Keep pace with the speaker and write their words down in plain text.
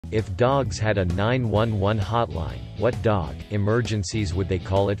If dogs had a 911 hotline, what dog emergencies would they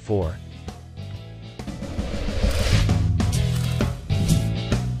call it for?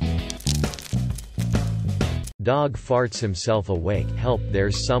 Dog farts himself awake. Help,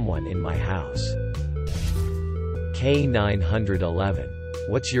 there's someone in my house. K911.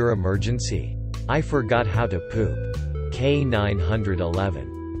 What's your emergency? I forgot how to poop.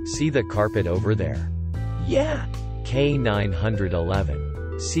 K911. See the carpet over there? Yeah.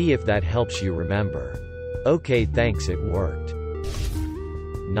 K911. See if that helps you remember. Okay, thanks, it worked.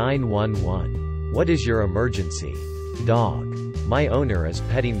 911. What is your emergency? Dog. My owner is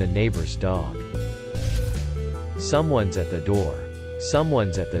petting the neighbor's dog. Someone's at the door.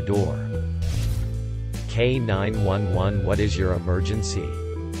 Someone's at the door. K911. What is your emergency?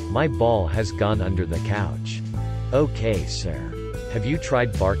 My ball has gone under the couch. Okay, sir. Have you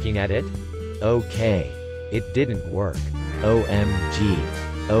tried barking at it? Okay. It didn't work. OMG.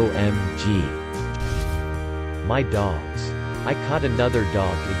 OMG. My dogs. I caught another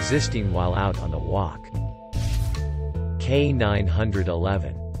dog existing while out on a walk.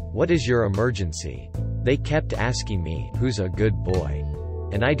 K911. What is your emergency? They kept asking me, who's a good boy?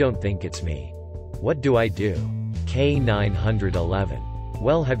 And I don't think it's me. What do I do? K911.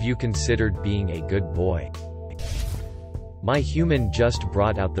 Well, have you considered being a good boy? My human just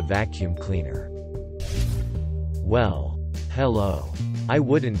brought out the vacuum cleaner. Well, hello. I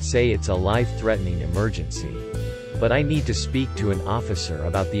wouldn't say it's a life-threatening emergency. But I need to speak to an officer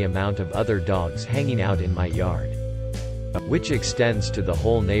about the amount of other dogs hanging out in my yard. Which extends to the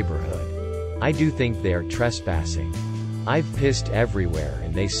whole neighborhood. I do think they are trespassing. I've pissed everywhere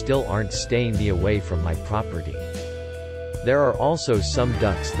and they still aren't staying away from my property. There are also some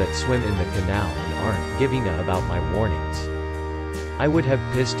ducks that swim in the canal and aren't giving a about my warnings. I would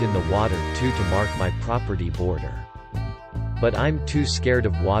have pissed in the water too to mark my property border. But I'm too scared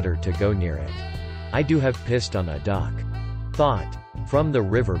of water to go near it. I do have pissed on a duck. Thought. From the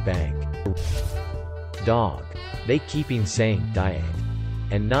river bank. Dog. They keeping saying diet.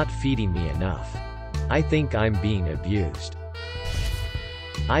 And not feeding me enough. I think I'm being abused.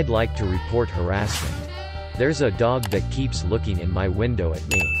 I'd like to report harassment. There's a dog that keeps looking in my window at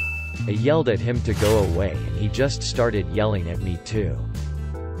me. I yelled at him to go away and he just started yelling at me too.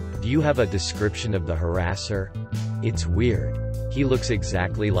 Do you have a description of the harasser? It's weird. He looks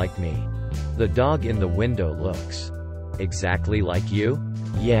exactly like me. The dog in the window looks exactly like you?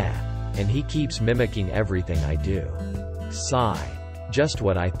 Yeah. And he keeps mimicking everything I do. Sigh. Just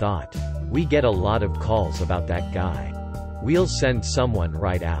what I thought. We get a lot of calls about that guy. We'll send someone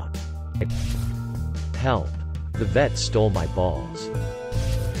right out. Help. The vet stole my balls.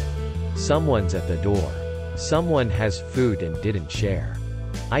 Someone's at the door. Someone has food and didn't share.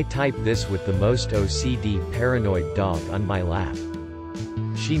 I type this with the most OCD paranoid dog on my lap.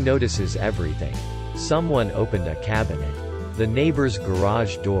 She notices everything. Someone opened a cabinet. The neighbor's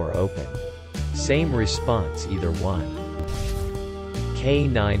garage door opened. Same response, either one.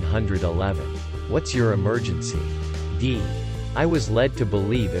 K911. What's your emergency? D. I was led to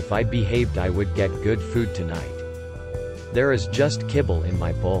believe if I behaved I would get good food tonight. There is just kibble in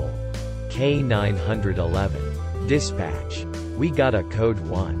my bowl. K911. Dispatch. We got a code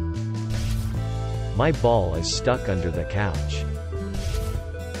 1. My ball is stuck under the couch.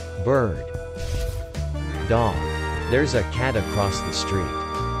 Bird. Dog. There's a cat across the street.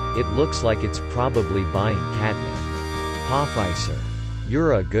 It looks like it's probably buying catnip. Officer.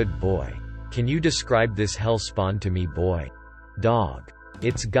 You're a good boy. Can you describe this hellspawn to me, boy? Dog.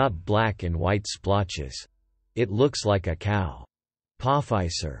 It's got black and white splotches. It looks like a cow.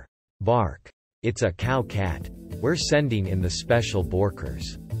 Officer. Bark. It's a cow cat. We're sending in the special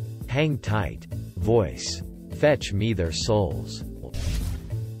borkers. Hang tight. Voice. Fetch me their souls.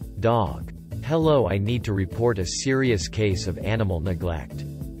 Dog. Hello, I need to report a serious case of animal neglect.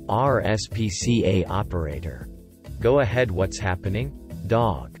 RSPCA operator. Go ahead, what's happening?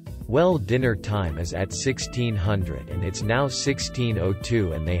 Dog. Well, dinner time is at 1600 and it's now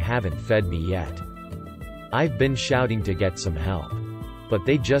 1602 and they haven't fed me yet. I've been shouting to get some help. But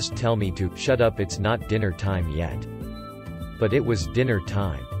they just tell me to shut up, it's not dinner time yet. But it was dinner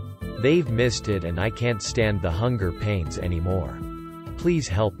time. They've missed it and I can't stand the hunger pains anymore. Please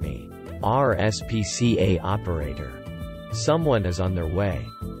help me. RSPCA operator. Someone is on their way.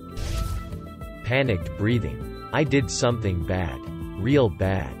 Panicked breathing. I did something bad. Real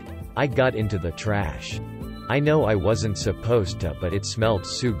bad. I got into the trash. I know I wasn't supposed to, but it smelled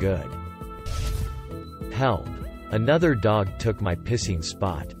so good. Help. Another dog took my pissing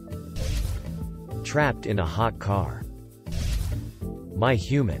spot. Trapped in a hot car. My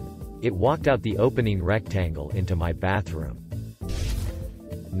human. It walked out the opening rectangle into my bathroom.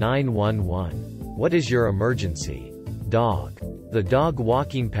 911. What is your emergency? Dog. The dog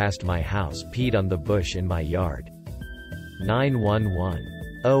walking past my house peed on the bush in my yard.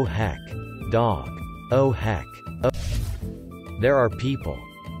 911. Oh heck. Dog. Oh heck. Oh. There are people.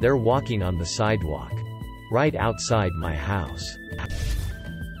 They're walking on the sidewalk. Right outside my house.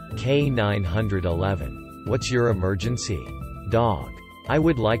 K911. What's your emergency? Dog. I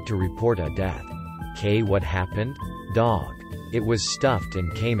would like to report a death. K. What happened? Dog. It was stuffed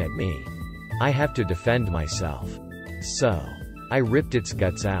and came at me. I have to defend myself. So. I ripped its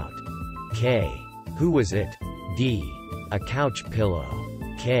guts out. K. Who was it? D. A couch pillow.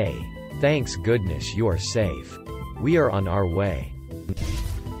 K. Thanks goodness you are safe. We are on our way.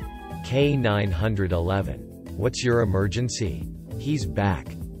 K911. What's your emergency? He's back.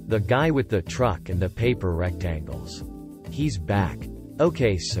 The guy with the truck and the paper rectangles. He's back.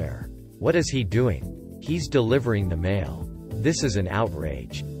 Okay, sir. What is he doing? He's delivering the mail. This is an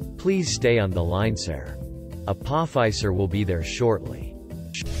outrage. Please stay on the line, sir. A POFicer will be there shortly.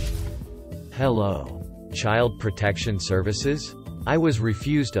 Hello. Child Protection Services? I was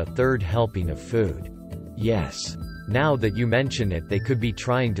refused a third helping of food. Yes. Now that you mention it, they could be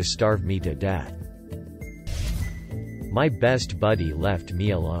trying to starve me to death. My best buddy left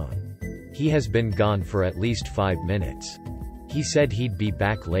me alone. He has been gone for at least 5 minutes. He said he'd be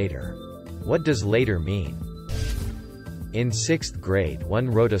back later. What does later mean? In 6th grade, one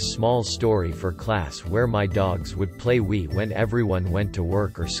wrote a small story for class where my dogs would play Wii when everyone went to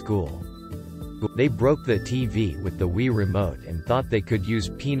work or school. They broke the TV with the Wii remote and thought they could use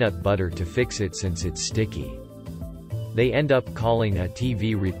peanut butter to fix it since it's sticky. They end up calling a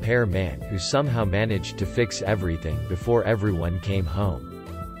TV repair man who somehow managed to fix everything before everyone came home.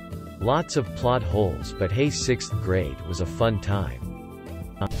 Lots of plot holes, but hey, 6th grade was a fun time.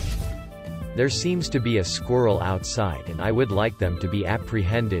 There seems to be a squirrel outside and I would like them to be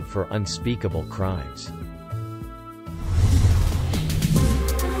apprehended for unspeakable crimes.